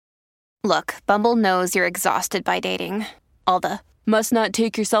Look, Bumble knows you're exhausted by dating. All the must not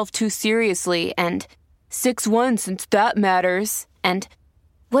take yourself too seriously and 6'1" since that matters. And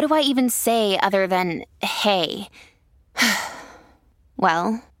what do I even say other than hey?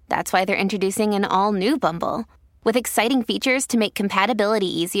 Well, that's why they're introducing an all-new Bumble with exciting features to make compatibility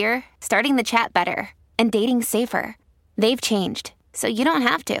easier, starting the chat better, and dating safer. They've changed, so you don't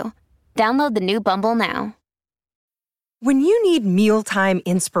have to. Download the new Bumble now. When you need mealtime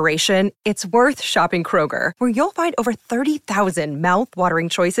inspiration, it's worth shopping Kroger, where you'll find over 30,000 mouth-watering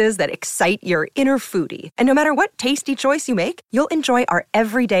choices that excite your inner foodie. And no matter what tasty choice you make, you'll enjoy our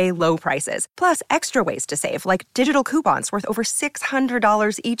everyday low prices, plus extra ways to save, like digital coupons worth over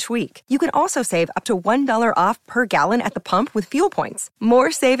 $600 each week. You can also save up to $1 off per gallon at the pump with fuel points.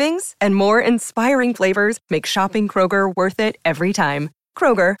 More savings and more inspiring flavors make shopping Kroger worth it every time.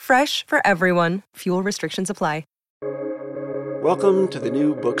 Kroger, fresh for everyone. Fuel restrictions apply. Welcome to the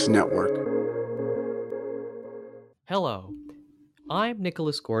New Books Network. Hello, I'm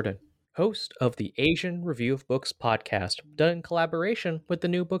Nicholas Gordon, host of the Asian Review of Books podcast, done in collaboration with the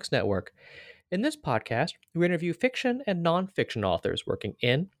New Books Network. In this podcast, we interview fiction and nonfiction authors working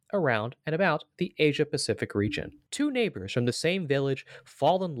in, around, and about the Asia-Pacific region. Two neighbors from the same village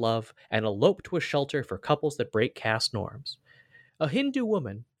fall in love and elope to a shelter for couples that break caste norms. A Hindu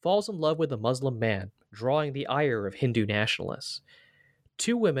woman falls in love with a Muslim man, drawing the ire of Hindu nationalists.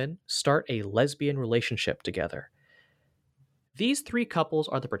 Two women start a lesbian relationship together. These three couples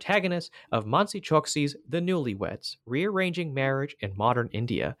are the protagonists of Mansi Choksi's The Newlyweds, Rearranging Marriage in Modern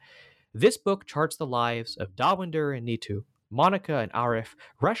India. This book charts the lives of Dawinder and Neetu, Monica and Arif,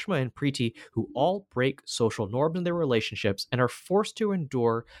 Reshma and Preeti, who all break social norms in their relationships and are forced to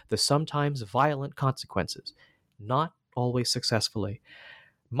endure the sometimes violent consequences, not always successfully.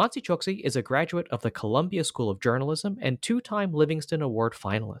 Mansi Choksi is a graduate of the Columbia School of Journalism and two-time Livingston Award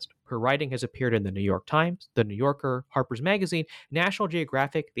finalist. Her writing has appeared in the New York Times, The New Yorker, Harper's Magazine, National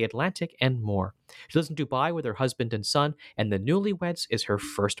Geographic, The Atlantic, and more. She lives in Dubai with her husband and son, and The Newlyweds is her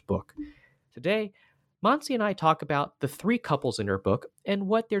first book. Today, Mansi and I talk about the three couples in her book and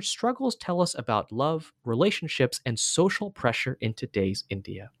what their struggles tell us about love, relationships, and social pressure in today's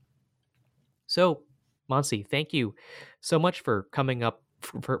India. So, Mansi, thank you so much for coming up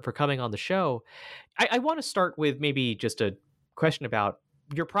for coming on the show. I want to start with maybe just a question about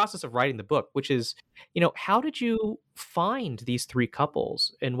your process of writing the book, which is, how did you find these three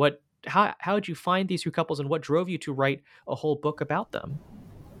couples and how did you find these three couples and what drove you to write a whole book about them?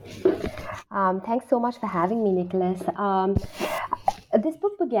 Thanks so much for having me, Nicholas. This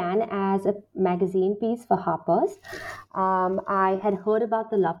book began as a magazine piece for Harper's. I had heard about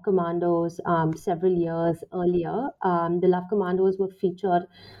the Love Commandos several years earlier. The Love Commandos were featured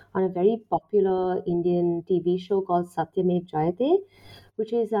on a very popular Indian TV show called Satyamev Jayate,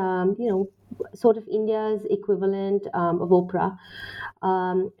 which is, sort of India's equivalent of Oprah.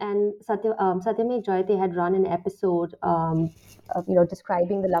 And Satyamev Jayate had run an episode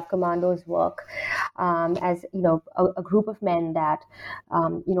describing the Love Commandos' work as a group of men that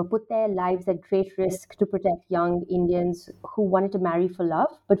put their lives at great risk to protect young Indians who wanted to marry for love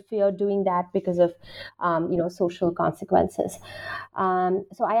but feared doing that because of social consequences.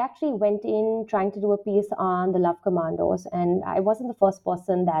 So I actually went in trying to do a piece on the Love Commandos, and I wasn't the first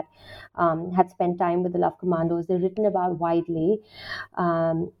person that had spent time with the Love Commandos. They're written about widely.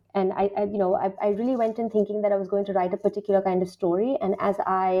 And I really went in thinking that I was going to write a particular kind of story. And as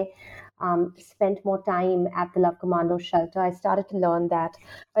I spent more time at the Love Commando shelter, I started to learn that,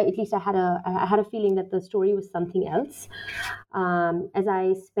 at least I had a feeling that the story was something else. As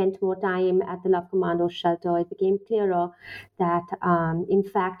I spent more time at the Love Commando shelter, it became clearer that, in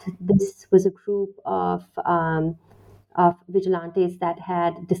fact, this was a group of vigilantes that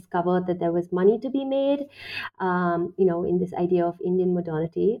had discovered that there was money to be made, in this idea of Indian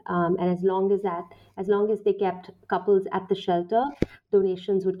modernity. And as long as they kept couples at the shelter,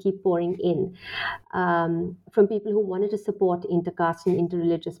 donations would keep pouring in from people who wanted to support intercaste and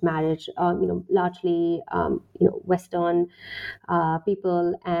interreligious marriage, largely, Western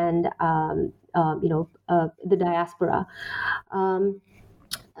people and, the diaspora.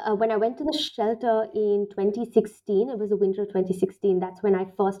 When I went to the shelter in 2016, it was the winter of 2016. That's when I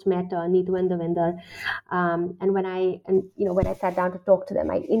first met Neetu and Davinder. And when I sat down to talk to them,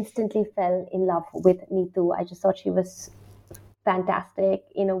 I instantly fell in love with Neetu. I just thought she was fantastic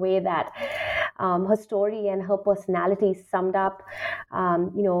in a way that her story and her personality summed up,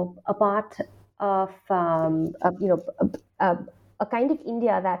 a part of a kind of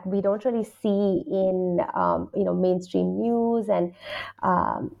India that we don't really see in mainstream news and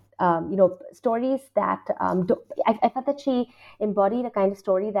stories that I felt that she embodied a kind of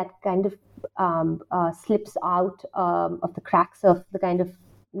story that kind of slips out of the cracks of the kind of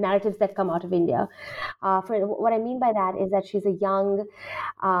narratives that come out of India. For what I mean by that is that she's a young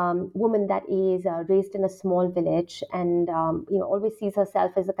woman that is raised in a small village, and always sees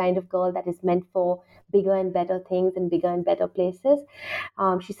herself as a kind of girl that is meant for bigger and better things and bigger and better places.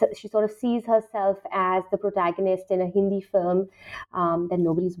 She sort of sees herself as the protagonist in a Hindi film that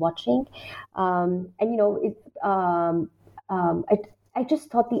nobody's watching, and I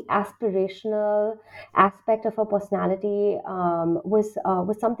just thought the aspirational aspect of her personality was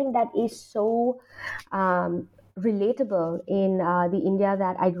something that is so relatable in the India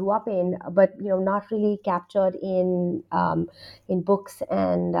that I grew up in, but not really captured in books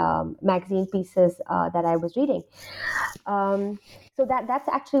and magazine pieces that I was reading. So that's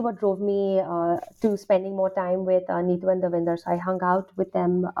actually what drove me to spending more time with Neetu and Davinder. So I hung out with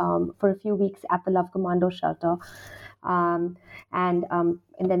them for a few weeks at the Love Commando shelter. Um, and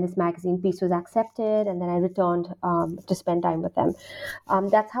then this magazine piece was accepted, and then I returned to spend time with them.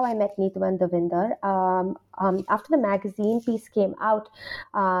 That's how I met Neetu and Davinder. After the magazine piece came out,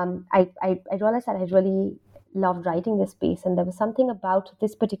 I realized that I really loved writing this piece, and there was something about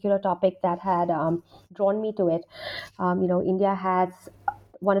this particular topic that had drawn me to it. India has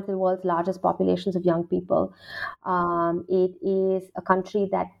one of the world's largest populations of young people. It is a country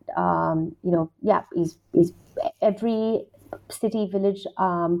that is every city village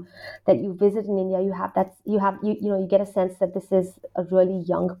that you visit in India, you get a sense that this is a really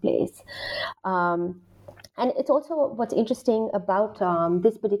young place. And it's also what's interesting about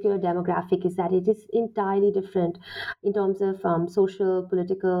this particular demographic is that it is entirely different in terms of social,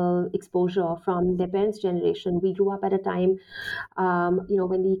 political exposure from their parents' generation. We grew up at a time,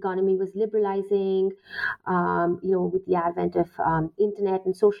 when the economy was liberalizing, with the advent of internet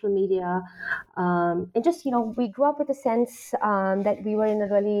and social media. And just, we grew up with a sense that we were in a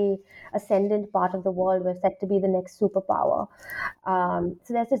really ascendant part of the world. We're set to be the next superpower.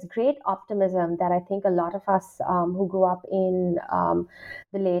 So there's this great optimism that I think a lot of us who grew up in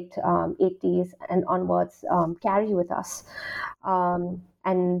the late 80s and onwards carry with us. And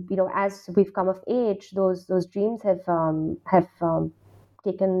as we've come of age, those dreams have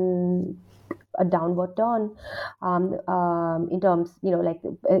taken a downward turn in terms,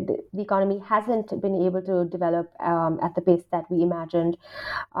 the economy hasn't been able to develop at the pace that we imagined.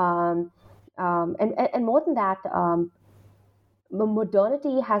 And more than that,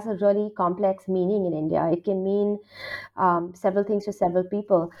 modernity has a really complex meaning in India. It can mean several things to several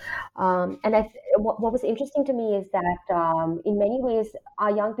people. What was interesting to me is that in many ways,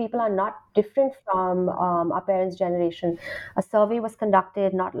 our young people are not different from our parents' generation. A survey was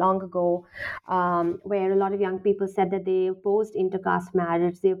conducted not long ago where a lot of young people said that they opposed intercaste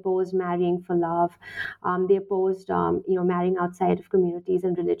marriage, they opposed marrying for love, they opposed marrying outside of communities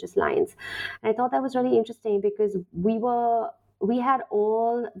and religious lines. And I thought that was really interesting because we had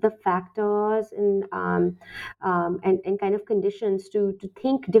all the factors and kind of conditions to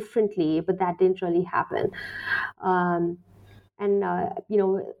think differently, but that didn't really happen.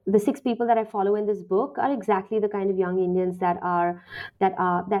 The 6 people that I follow in this book are exactly the kind of young Indians that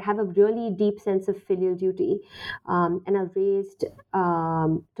have a really deep sense of filial duty and are raised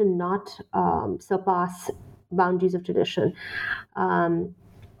to not surpass boundaries of tradition.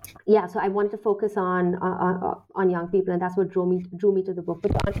 So I wanted to focus on young people, and that's what drew me to the book.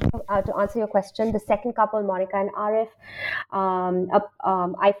 But to answer your question, the second couple, Monica and Arif,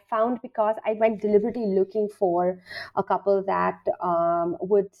 I found because I went deliberately looking for a couple that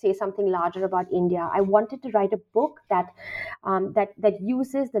would say something larger about India. I wanted to write a book that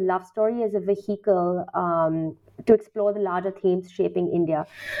uses the love story as a vehicle to explore the larger themes shaping India.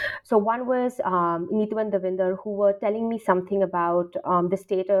 So one was Neetu and Davinder, who were telling me something about the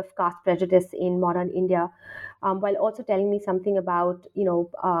state of caste prejudice in modern India, while also telling me something about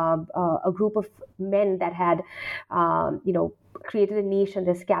a group of men that had created a niche in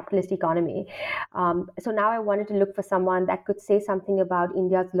this capitalist economy. So now I wanted to look for someone that could say something about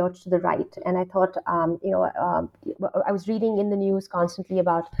India's lurch to the right. And I thought, I was reading in the news constantly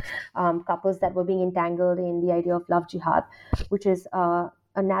about couples that were being entangled in the idea of love jihad, which is a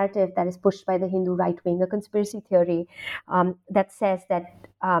narrative that is pushed by the Hindu right wing, a conspiracy theory that says that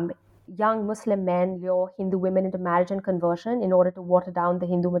young Muslim men lure Hindu women into marriage and conversion in order to water down the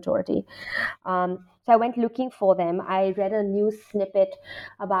Hindu majority. So I went looking for them. I read a news snippet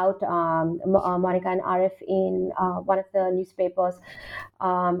about Monica and Arif in one of the newspapers,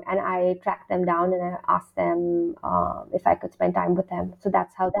 and I tracked them down and I asked them if I could spend time with them. So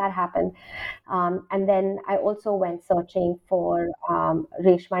that's how that happened. And then I also went searching for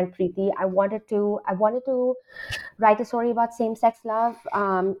Reshma and Preeti. I wanted to write a story about same-sex love,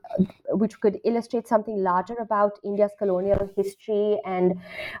 which could illustrate something larger about India's colonial history and,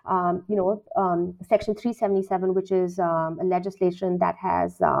 Section 377, which is a legislation that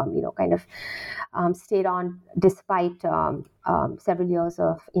has, kind of stayed on despite several years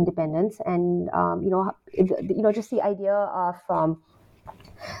of independence, and just the idea of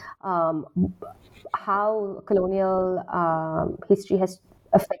um, how colonial history has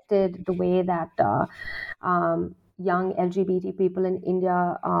affected the way that young LGBT people in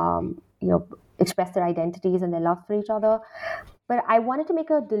India, express their identities and their love for each other. But I wanted to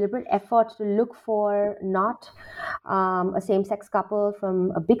make a deliberate effort to look for not a same-sex couple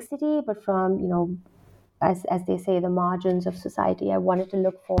from a big city, but from, as they say, the margins of society. I wanted to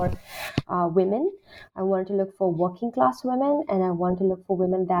look for women. I wanted to look for working class women, and I wanted to look for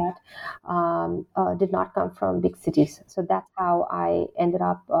women that did not come from big cities. So that's how I ended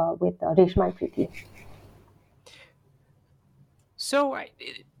up with Reshma and Preeti. So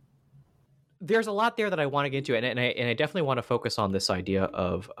there's a lot there that I want to get into, and I definitely want to focus on this idea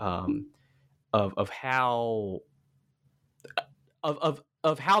of how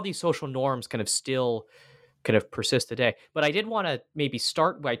of how these social norms kind of still kind of persist today. But I did want to maybe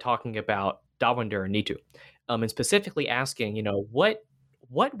start by talking about Davinder and Neetu, and specifically asking, what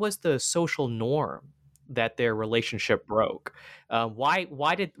was the social norm that their relationship broke? Why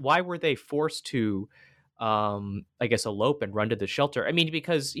were they forced to, I guess, elope and run to the shelter? I mean,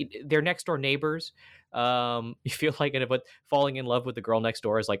 because they're next door neighbors. You feel like but falling in love with the girl next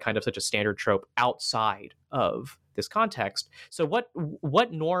door is like kind of such a standard trope outside of this context. So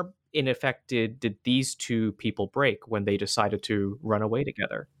what norm in effect did these two people break when they decided to run away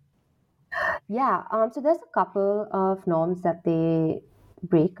together? Yeah, so there's a couple of norms that they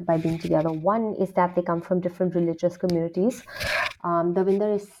break by being together. One is that they come from different religious communities.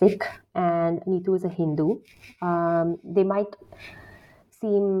 Davinder is Sikh and Neetu is a Hindu. They might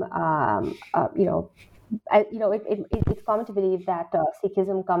seem, it's common to believe that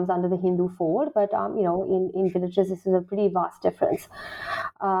Sikhism comes under the Hindu fold, but in villages this is a pretty vast difference.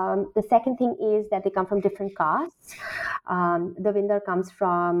 The second thing is that they come from different castes. Davinder comes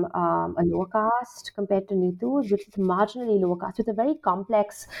from a lower caste compared to Neetu, which is marginally lower caste. So it's a very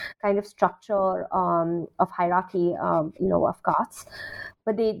complex kind of structure of hierarchy, of castes.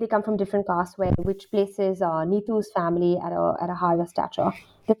 But they come from different castes, which places Neetu's family at a higher stature.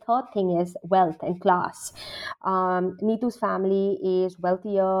 The third thing is wealth and class. Neetu's family is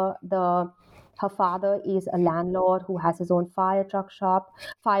wealthier. Her father is a landlord who has his own firewood shop.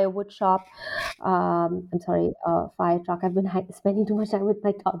 I'm sorry, fire truck. I've been spending too much time with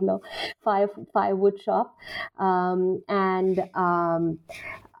my toddler. Firewood shop, and.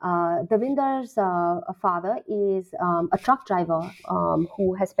 Davinder's father is a truck driver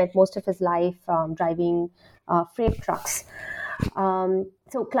who has spent most of his life driving freight trucks.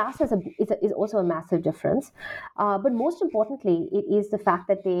 So class is also a massive difference. But most importantly, it is the fact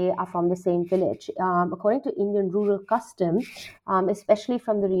that they are from the same village. According to Indian rural custom, especially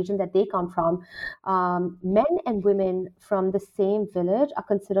from the region that they come from, men and women from the same village are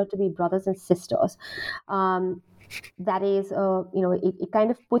considered to be brothers and sisters. That is, it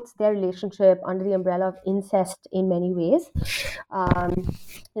kind of puts their relationship under the umbrella of incest in many ways.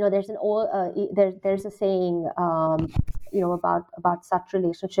 There's there's a saying, about such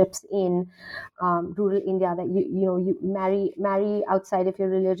relationships in rural India, that you marry outside of your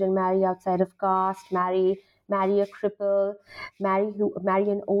religion, marry outside of caste, marry a cripple, marry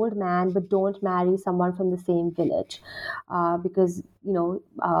an old man, but don't marry someone from the same village, because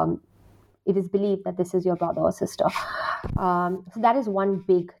it is believed that this is your brother or sister. So that is one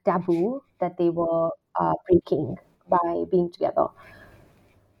big taboo that they were breaking by being together.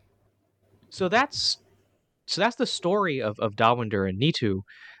 So that's the story of Davinder and Neetu.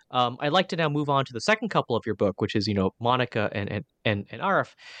 I'd like to now move on to the second couple of your book, which is Monica and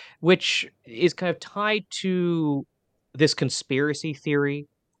Arif, which is kind of tied to this conspiracy theory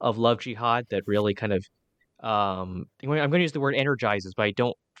of love jihad that really kind of I'm going to use the word energizes, but I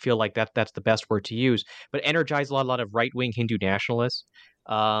don't feel like that's the best word to use. But energize a lot of right wing Hindu nationalists.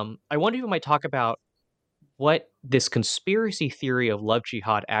 I wonder if you might talk about what this conspiracy theory of love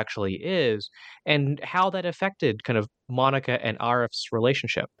jihad actually is, and how that affected kind of Monica and Arif's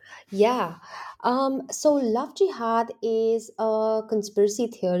relationship. Yeah. So love jihad is a conspiracy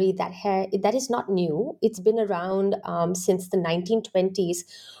theory that is not new. It's been around since the 1920s,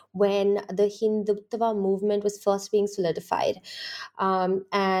 when the Hindutva movement was first being solidified.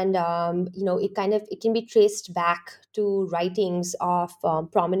 And it can be traced back to writings of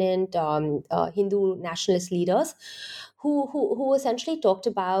prominent Hindu nationalist leaders who essentially talked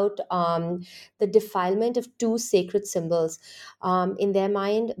about the defilement of two sacred symbols. In their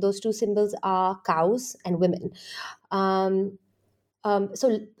mind, those two symbols are cows and women. Um,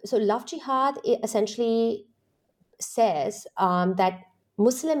 so love jihad essentially says that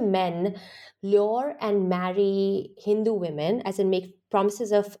Muslim men lure and marry Hindu women, as in make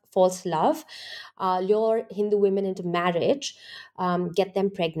promises of false love, lure Hindu women into marriage, get them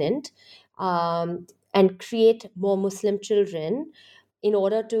pregnant, and create more Muslim children in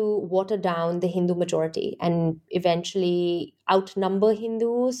order to water down the Hindu majority and eventually outnumber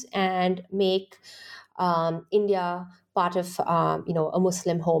Hindus and make India part of a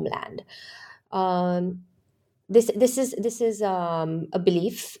Muslim homeland. Um, this is a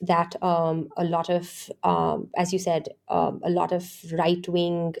belief that a lot of, as you said, a lot of right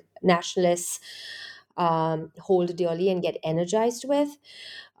wing nationalists hold dearly and get energized with.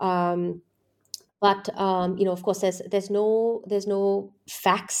 Um, but of course, there's no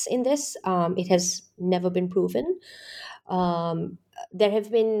facts in this. It has never been proven. Um, there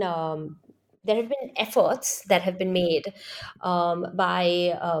have been efforts that have been made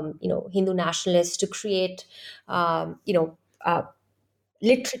by Hindu nationalists to create um, you know uh,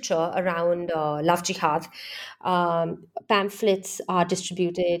 literature around love jihad. Pamphlets are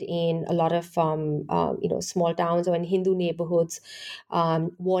distributed in a lot of small towns or in Hindu neighborhoods,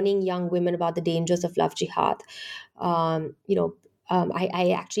 warning young women about the dangers of love jihad. I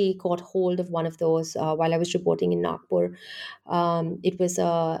actually caught hold of one of those while I was reporting in Nagpur. It was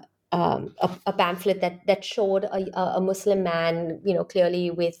a pamphlet that showed a Muslim man,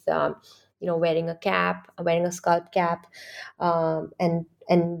 clearly with wearing a cap, wearing a skull cap, and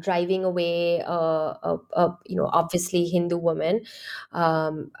driving away obviously Hindu woman,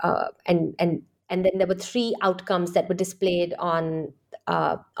 and then there were three outcomes that were displayed on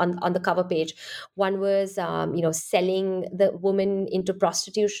the cover page. One was selling the woman into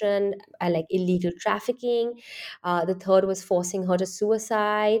prostitution, like illegal trafficking. The third was forcing her to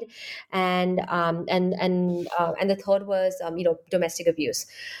suicide, and the third was domestic abuse.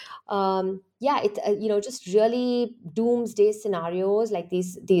 Just really doomsday scenarios like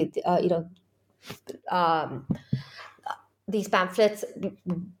um, these pamphlets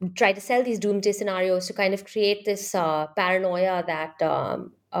try to sell these doomsday scenarios to kind of create this paranoia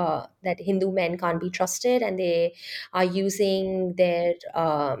that Hindu men can't be trusted, and they are using their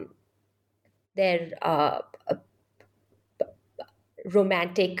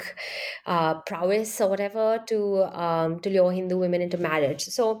romantic prowess or whatever to lure Hindu women into marriage.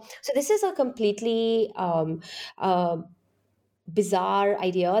 So this is a completely bizarre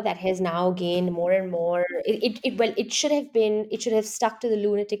idea that has now gained more and more. It should have stuck to the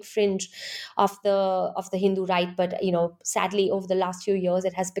lunatic fringe of the Hindu right, but sadly over the last few years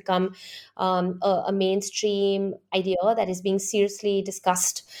it has become a mainstream idea that is being seriously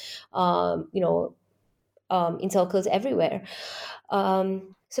discussed in circles everywhere.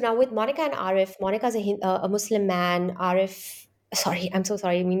 So now with Monica and Arif, Monica's a Muslim man. Arif, sorry, I'm so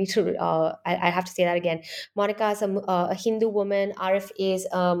sorry. We need to. I have to say that again. Monica is a Hindu woman. Arif is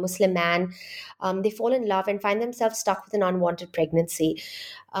a Muslim man. They fall in love and find themselves stuck with an unwanted pregnancy.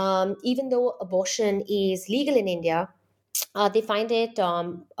 Even though abortion is legal in India, they find it,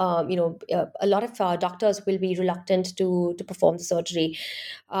 a lot of doctors will be reluctant to perform the surgery.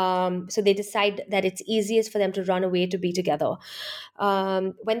 So they decide that it's easiest for them to run away to be together.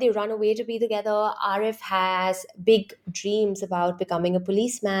 When they run away to be together, Arif has big dreams about becoming a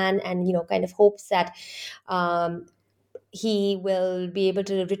policeman, and kind of hopes that he will be able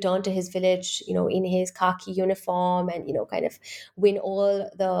to return to his village, in his khaki uniform, and kind of win all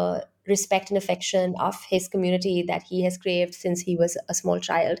the respect and affection of his community that he has craved since he was a small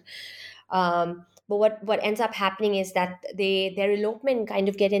child. But what ends up happening is that their elopement kind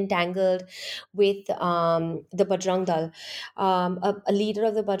of get entangled with the Bajrang Dal. A leader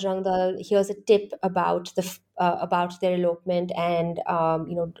of the Bajrang Dal hears a tip about about their elopement, and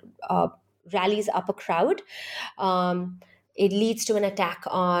rallies up a crowd. It leads to an attack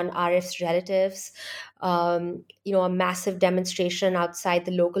on Arif's relatives. A massive demonstration outside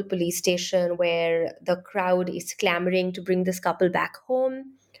the local police station where the crowd is clamoring to bring this couple back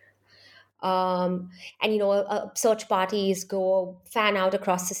home. And search parties go fan out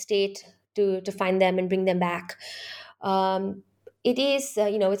across the state to find them and bring them back. It is,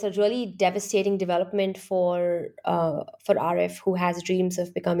 it's a really devastating development for Arif, who has dreams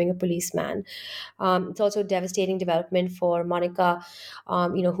of becoming a policeman. It's also a devastating development for Monica,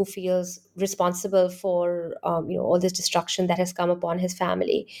 who feels responsible for all this destruction that has come upon his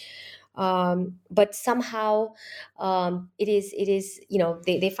family. But somehow,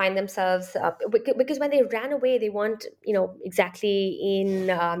 they find themselves, because when they ran away, they weren't exactly in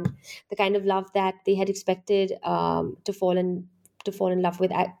the kind of love that they had expected to fall in love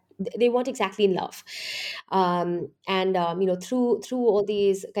with. They weren't exactly in love, and through all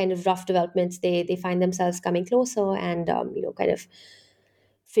these kind of rough developments, they find themselves coming closer, and kind of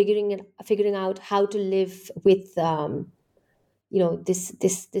figuring out how to live with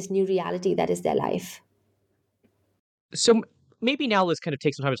this new reality that is their life. So maybe now let's kind of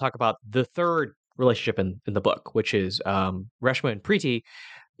take some time to talk about the third relationship in the book, which is Reshma and Preeti.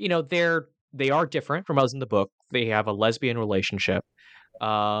 They are different from others in the book. They have a lesbian relationship,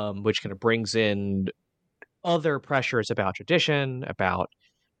 which kind of brings in other pressures about tradition, about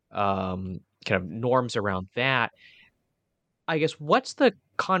kind of norms around that. I guess, what's the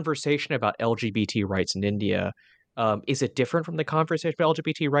conversation about LGBT rights in India? Is it different from the conversation about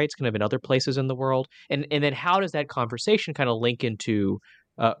LGBT rights kind of in other places in the world? And then how does that conversation kind of link into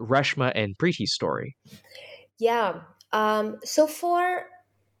Reshma and Preeti's story? Yeah. So for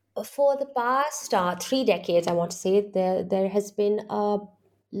the past 3 decades, I want to say, there has been a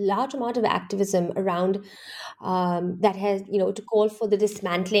large amount of activism around that has, to call for the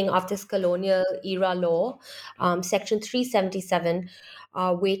dismantling of this colonial era law, Section 377,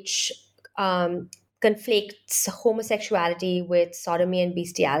 which conflicts homosexuality with sodomy and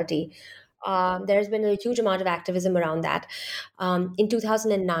bestiality. There has been a huge amount of activism around that. In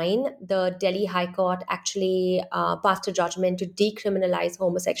 2009, the Delhi High Court actually passed a judgment to decriminalize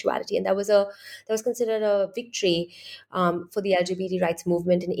homosexuality, and that was considered a victory for the LGBT rights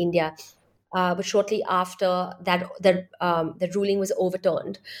movement in India. But shortly after that, the ruling was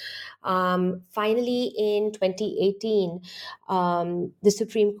overturned. Finally, in 2018, the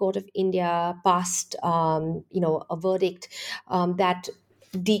Supreme Court of India passed, a verdict that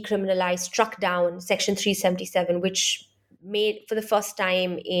struck down Section 377, which made, for the first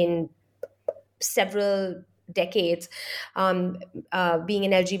time in several decades, being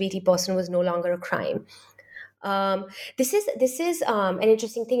an LGBT person was no longer a crime. This is an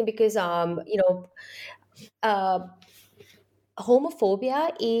interesting thing, because uh,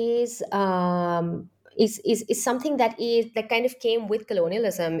 homophobia is something that kind of came with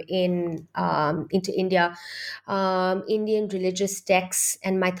colonialism into India. Indian religious texts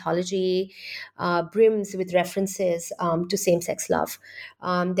and mythology brims with references to same-sex love.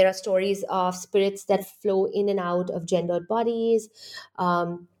 There are stories of spirits that flow in and out of gendered bodies,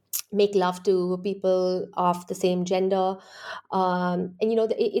 make love to people of the same gender, and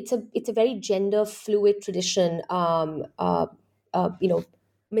it's a very gender fluid tradition,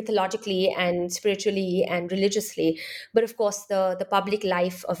 mythologically and spiritually and religiously. But of course, the public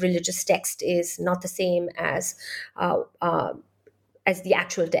life of religious text is not the same uh, uh, as the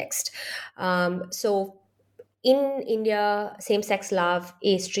actual text. So in India, same sex love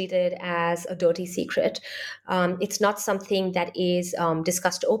is treated as a dirty secret. It's not something that is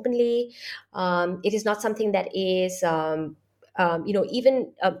discussed openly. It is not something that is.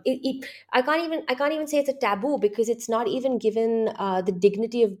 Even I can't even say it's a taboo, because it's not even given the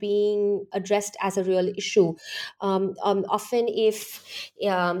dignity of being addressed as a real issue. Often, if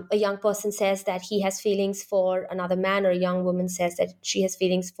a young person says that he has feelings for another man, or a young woman says that she has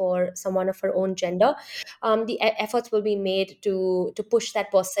feelings for someone of her own gender, efforts will be made to push that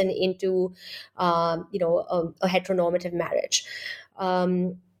person into a heteronormative marriage.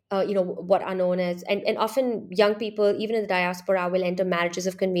 What are known as, and often young people, even in the diaspora, will enter marriages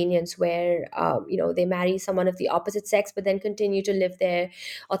of convenience, where they marry someone of the opposite sex, but then continue to live their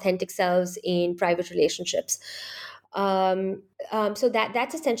authentic selves in private relationships. So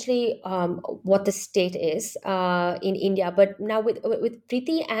that's essentially what the state is in India. But now with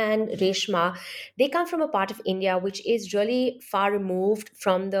Preeti and Reshma, they come from a part of India which is really far removed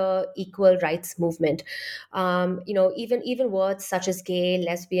from the equal rights movement. Even words such as gay,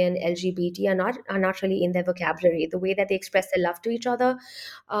 lesbian, LGBT are not really in their vocabulary. The way that they express their love to each other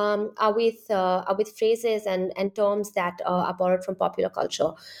are with phrases and terms that are borrowed from popular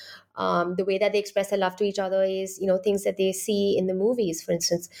culture. The way that they express their love to each other is, things that they see in the movies. For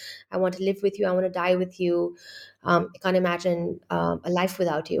instance, I want to live with you, I want to die with you, I can't imagine a life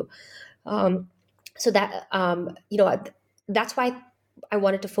without you. So that's why I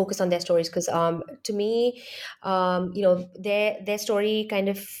wanted to focus on their stories because to me, their story kind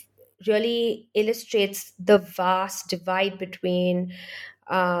of really illustrates the vast divide between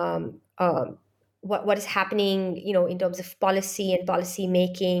um, um, what is happening, in terms of policy and policy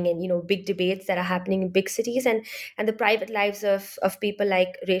making, and big debates that are happening in big cities, and the private lives of people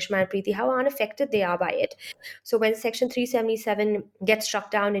like Reshma and Preeti, how unaffected they are by it. So when Section 377 gets struck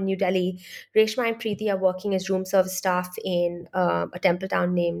down in New Delhi, Reshma and Preeti are working as room service staff in a temple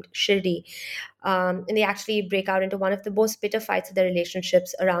town named Shirdi. And they actually break out into one of the most bitter fights of their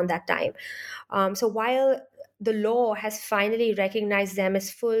relationships around that time. So while the law has finally recognized them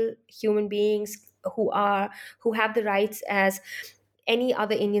as full human beings who have the rights as any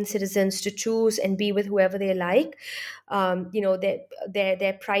other Indian citizens to choose and be with whoever they like,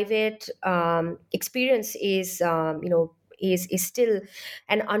 their private experience is still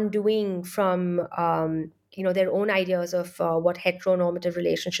an undoing from their own ideas of what heteronormative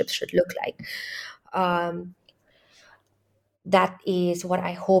relationships should look like. Um, that is what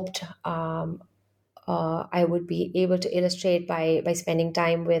I hoped I would be able to illustrate by spending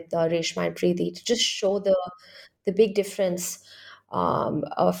time with Reshma and Preeti, to just show the big difference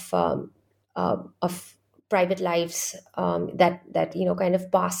of private lives that kind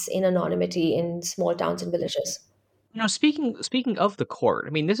of pass in anonymity in small towns and villages. Speaking of the court, I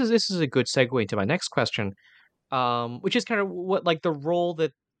mean, this is a good segue into my next question, which is kind of what, like, the role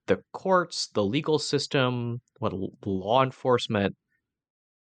that the courts, the legal system, law enforcement,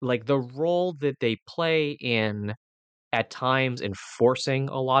 like the role that they play in at times enforcing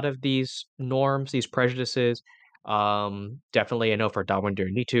a lot of these norms, these prejudices. Definitely, I know for Damwender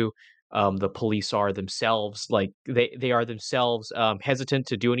and Neetu, the police are themselves, like, they are themselves hesitant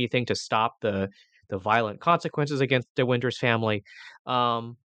to do anything to stop the violent consequences against Dewinder's family.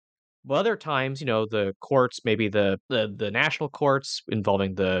 Um, but other times, the courts, maybe the national courts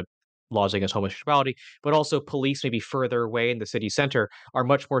involving the laws against homosexuality, but also police maybe further away in the city center, are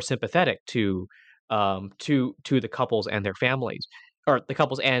much more sympathetic to the couples and their families, or the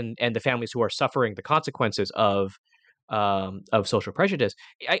couples and the families who are suffering the consequences of social prejudice.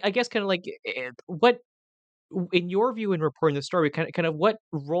 I guess kind of like, what, in your view, in reporting the story, kind of what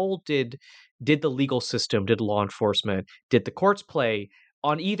role did the legal system, did law enforcement, did the courts play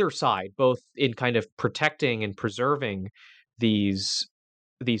on either side, both in kind of protecting and preserving these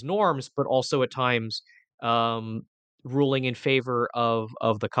these norms, but also at times um, ruling in favor of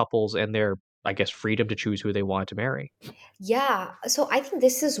the couples and their, I guess, freedom to choose who they want to marry? Yeah, so I think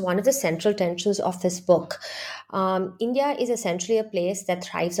this is one of the central tensions of this book. India is essentially a place that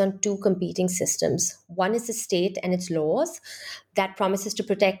thrives on two competing systems. One is the state and its laws that promises to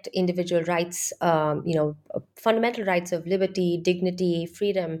protect individual rights, fundamental rights of liberty, dignity,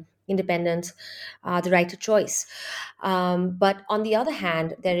 freedom, independence, the right to choice. But on the other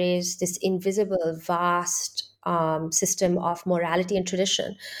hand, there is this invisible, vast system of morality and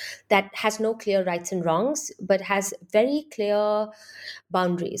tradition that has no clear rights and wrongs, but has very clear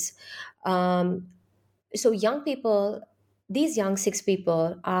boundaries. Um, so these young six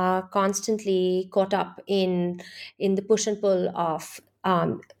people are constantly caught up in the push and pull of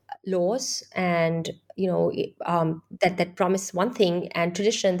laws, and that promise one thing and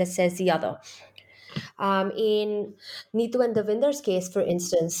tradition that says the other. In Neetu and Devinder's case, for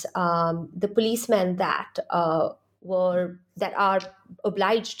instance, the policemen that are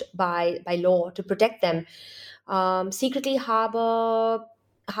obliged by law to protect them secretly harbor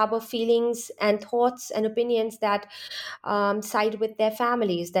feelings and thoughts and opinions that side with their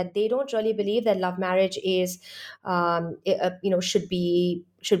families, that they don't really believe that love marriage is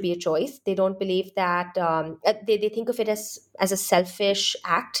should be a choice. They don't believe that they think of it as a selfish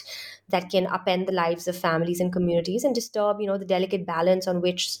act that can upend the lives of families and communities and disturb the delicate balance on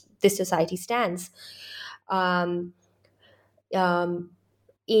which this society stands. um, um,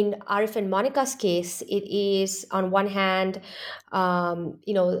 in Arif and Monica's case, it is on one hand,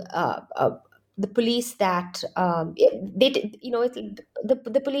 the police that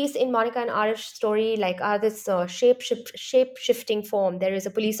the police in Monica and Arif's story, like, are this shape shifting form. There is a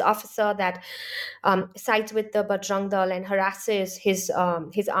police officer that sides with the Bajrang Dal and harasses his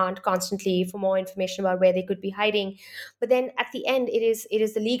aunt constantly for more information about where they could be hiding. But then at the end, it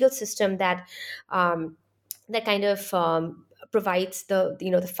is the legal system that kind of provides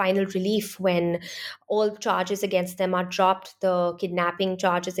the final relief when all charges against them are dropped. The kidnapping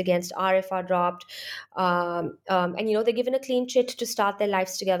charges against Arif are dropped, and they're given a clean chit to start their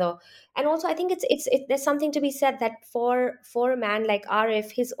lives together. And also I think there's something to be said that for a man like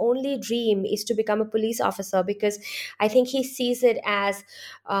Arif, his only dream is to become a police officer, because I think he sees it as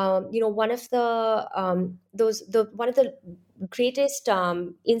one of the one of the greatest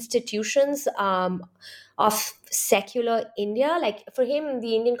institutions of secular India. Like for him,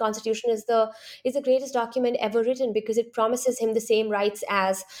 the Indian Constitution is the greatest document ever written, because it promises him the same rights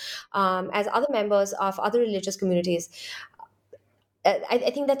as other members of other religious communities. I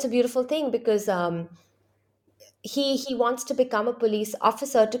think that's a beautiful thing, because he wants to become a police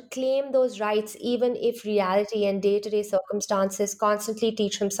officer to claim those rights, even if reality and day-to-day circumstances constantly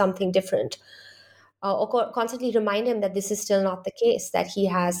teach him something different, or constantly remind him that this is still not the case, that he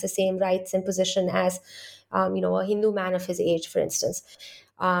has the same rights and position as a Hindu man of his age, for instance.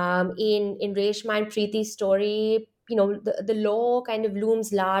 In Reshma and Preeti's story, the law kind of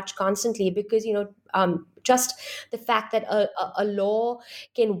looms large constantly, because just the fact that a law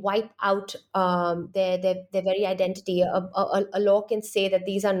can wipe out their very identity. A law can say that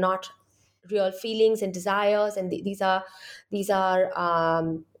these are not real feelings and desires, and these are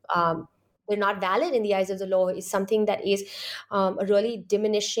they're not valid in the eyes of the law, is something that is a really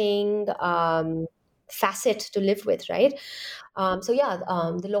diminishing facet to live with, right? So yeah,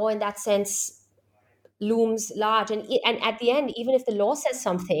 the law in that sense looms large, and at the end, even if the law says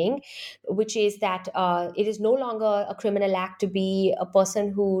something, which is that it is no longer a criminal act to be a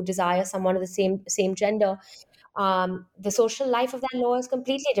person who desires someone of the same gender, the social life of that law is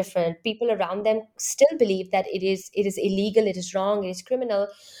completely different. People around them still believe that it is illegal, it is wrong, it is criminal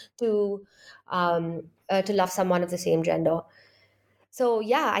to love someone of the same gender. So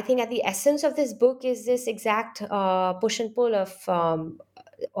yeah, I think at the essence of this book is this exact push and pull of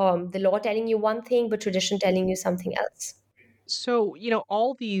the law telling you one thing, but tradition telling you something else. So,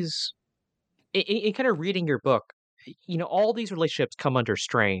 all these in kind of reading your book, all these relationships come under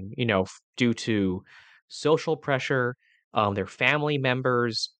strain, due to social pressure. Their family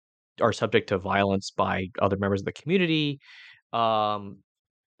members are subject to violence by other members of the community. Um,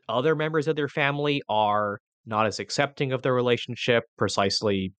 Other members of their family are not as accepting of their relationship,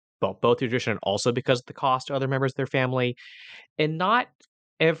 precisely, well, both through tradition and also because of the cost to other members of their family. And not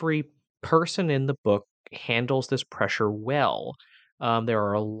every person in the book handles this pressure well. There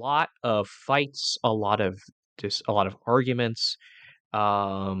are a lot of fights, a lot of arguments,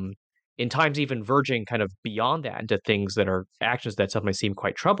 um, in times even verging kind of beyond that into things that are actions that suddenly seem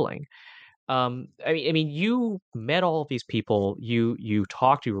quite troubling. I mean, you met all of these people. You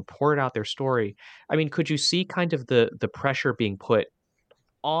talked. You reported out their story. I mean, could you see kind of the pressure being put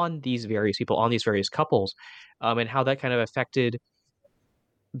on these various people, on these various couples, and how that kind of affected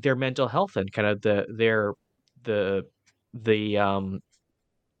their mental health and kind of the the um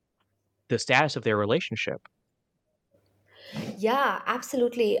the status of their relationship? Yeah,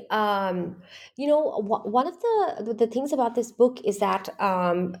 absolutely. One of the things about this book is that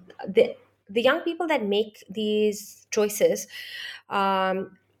the young people that make these choices,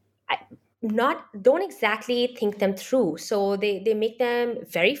 um, I, not don't exactly think them through. So they make them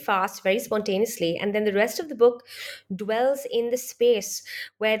very fast, very spontaneously, and then the rest of the book dwells in the space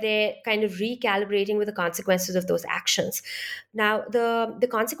where they're kind of recalibrating with the consequences of those actions. Now, the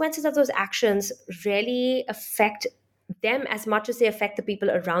consequences of those actions really affect them as much as they affect the people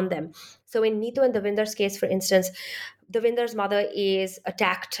around them. So in Neetu and Davinder's case, for instance, Davinder's mother is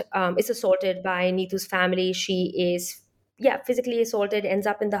attacked, is assaulted by Neetu's family. She is, yeah, physically assaulted, ends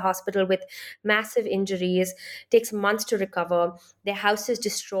up in the hospital with massive injuries, takes months to recover. Their house is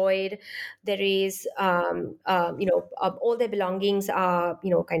destroyed. There is, all their belongings are,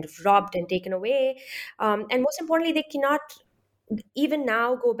 kind of robbed and taken away. And most importantly, they cannot even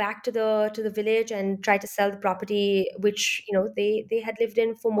now go back to the village and try to sell the property which they had lived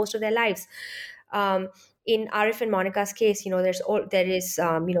in for most of their lives. In Arif and Monica's case, there is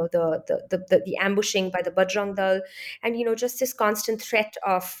the ambushing by the Bajrang Dal, and just this constant threat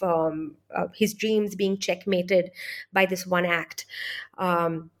of his dreams being checkmated by this one act.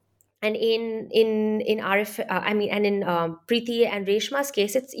 And in Arif, and in Preeti and Reshma's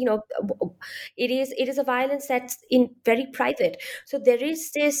case, it's it is a violence that's in very private. So there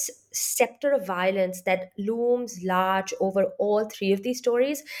is this scepter of violence that looms large over all three of these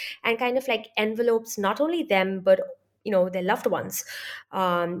stories, and kind of like envelopes not only them but their loved ones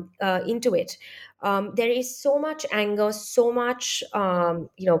into it. There is so much anger, so much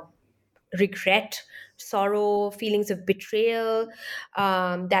regret, sorrow, feelings of betrayal,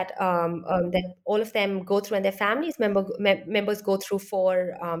 that all of them go through, and their members go through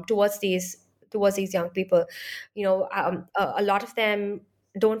for towards these young people. A lot of them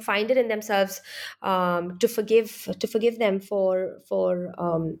don't find it in themselves to forgive them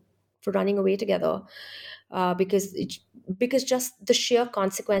for running away together, because because just the sheer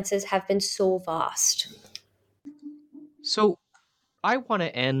consequences have been so vast. So I want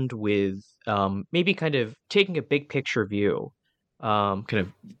to end with maybe kind of taking a big picture view, kind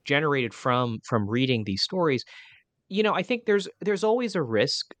of generated from reading these stories. I think there's always a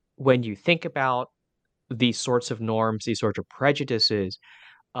risk when you think about these sorts of norms, these sorts of prejudices.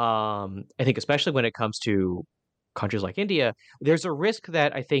 I think especially when it comes to countries like India, there's a risk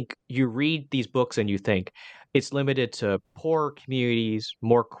that I think you read these books and you think it's limited to poor communities,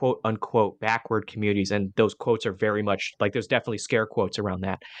 more quote unquote backward communities, and those quotes are very much like there's definitely scare quotes around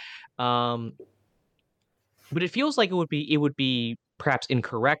that. Um, but it feels like it would be perhaps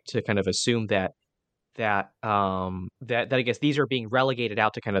incorrect to kind of assume that I guess these are being relegated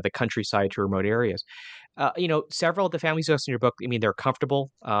out to kind of the countryside to remote areas. Several of the families listed in your book, I mean, they're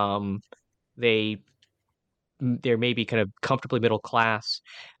comfortable. They they're maybe kind of comfortably middle class.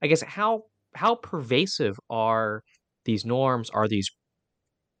 I guess how pervasive are these norms, are these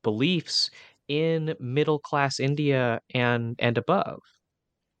beliefs in middle class India and above?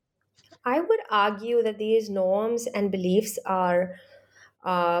 I would argue that these norms and beliefs are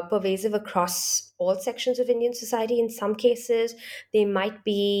pervasive across all sections of Indian society. In some cases, they might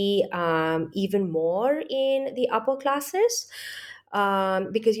be even more in the upper classes,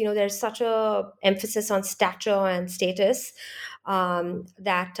 because there's such a emphasis on stature and status,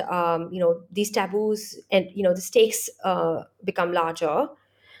 that these taboos and the stakes become larger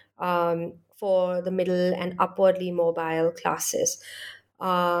for the middle and upwardly mobile classes.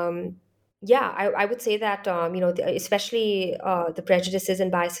 Um, yeah, I would say that especially the prejudices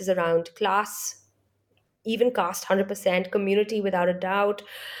and biases around class, even caste, 100%, community without a doubt,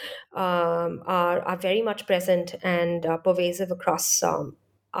 are very much present and pervasive across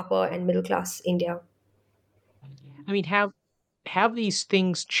upper and middle class India. I mean, have these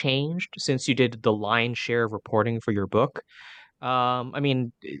things changed since you did the lion's share of reporting for your book? I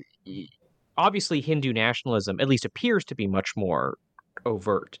mean, obviously Hindu nationalism at least appears to be much more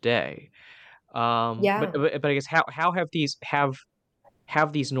overt today. But Yeah. but I guess how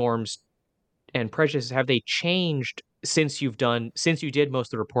have these norms and prejudices, have they changed since you did most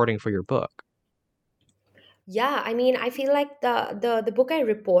of the reporting for your book? Yeah, I mean, I feel like the book I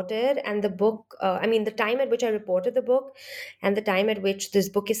reported and the book, I mean, the time at which I reported the book and the time at which this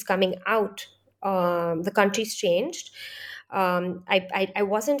book is coming out, the country's changed. I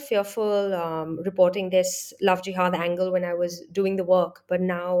wasn't fearful reporting this love jihad angle when I was doing the work, but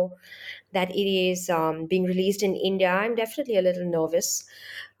now that it is being released in India, I'm definitely a little nervous.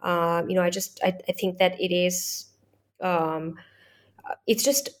 I think that um, it's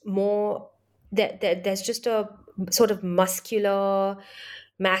just more that there's just a sort of muscular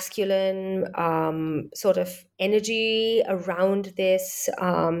masculine sort of energy around this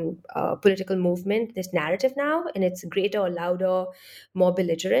political movement, this narrative now, and it's greater, louder, more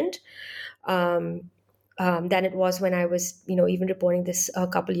belligerent um, than it was when I was even reporting this a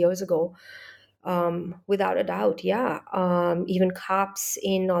couple years ago. Without a doubt, yeah. Even cops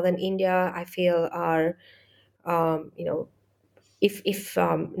in northern India, I feel, are if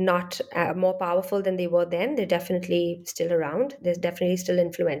not more powerful than they were then, they're definitely still around. They're definitely still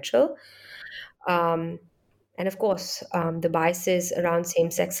influential. Um, and of course, the biases around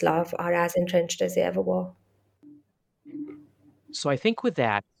same-sex love are as entrenched as they ever were. So I think with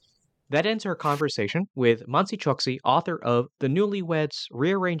that ends our conversation with Mansi Choksi, author of The Newlyweds: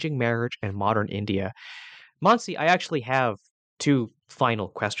 Rearranging Marriage and Modern India. Mansi, I actually have two final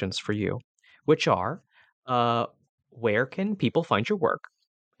questions for you, which are uh, where can people find your work?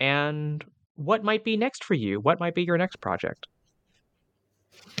 And what might be next for you? What might be your next project?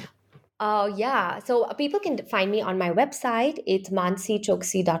 Yeah. So people can find me on my website. It's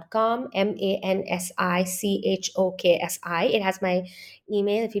mansichoksi.com, MANSICHOKSI. It has my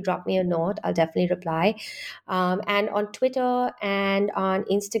email. If you drop me a note, I'll definitely reply. And on Twitter and on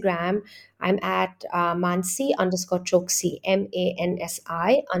Instagram, I'm at Mansi_Choksi,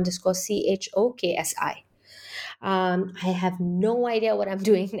 MANSI_CHOKSI. I have no idea what I'm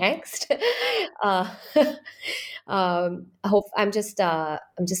doing next. uh, I hope I'm just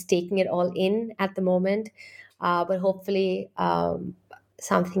taking it all in at the moment, but hopefully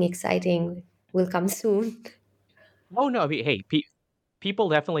something exciting will come soon. Oh no, I mean, hey, people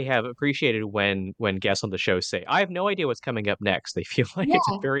definitely have appreciated when guests on the show say, "I have no idea what's coming up next." They feel like it's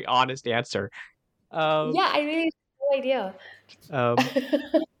a Yeah, very honest answer. Um, yeah, I really have no idea. um,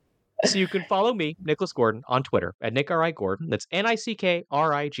 So you can follow me, Nicholas Gordon, on Twitter at NickRIGordon. That's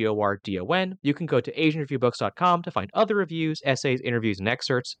NickRigordon. You can go to AsianReviewBooks.com to find other reviews, essays, interviews, and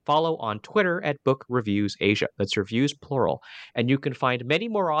excerpts. Follow on Twitter at Book Reviews Asia. That's reviews plural. And you can find many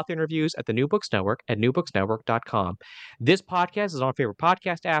more author interviews at the New Books Network at newbooksnetwork.com. This podcast is on favorite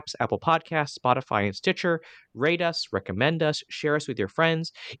podcast apps, Apple Podcasts, Spotify, and Stitcher. Rate us, recommend us, share us with your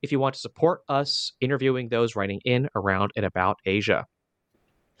friends if you want to support us interviewing those writing in, around, and about Asia.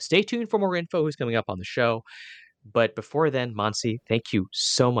 Stay tuned for more info who's coming up on the show. But before then, Mansi, thank you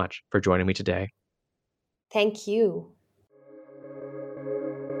so much for joining me today. Thank you.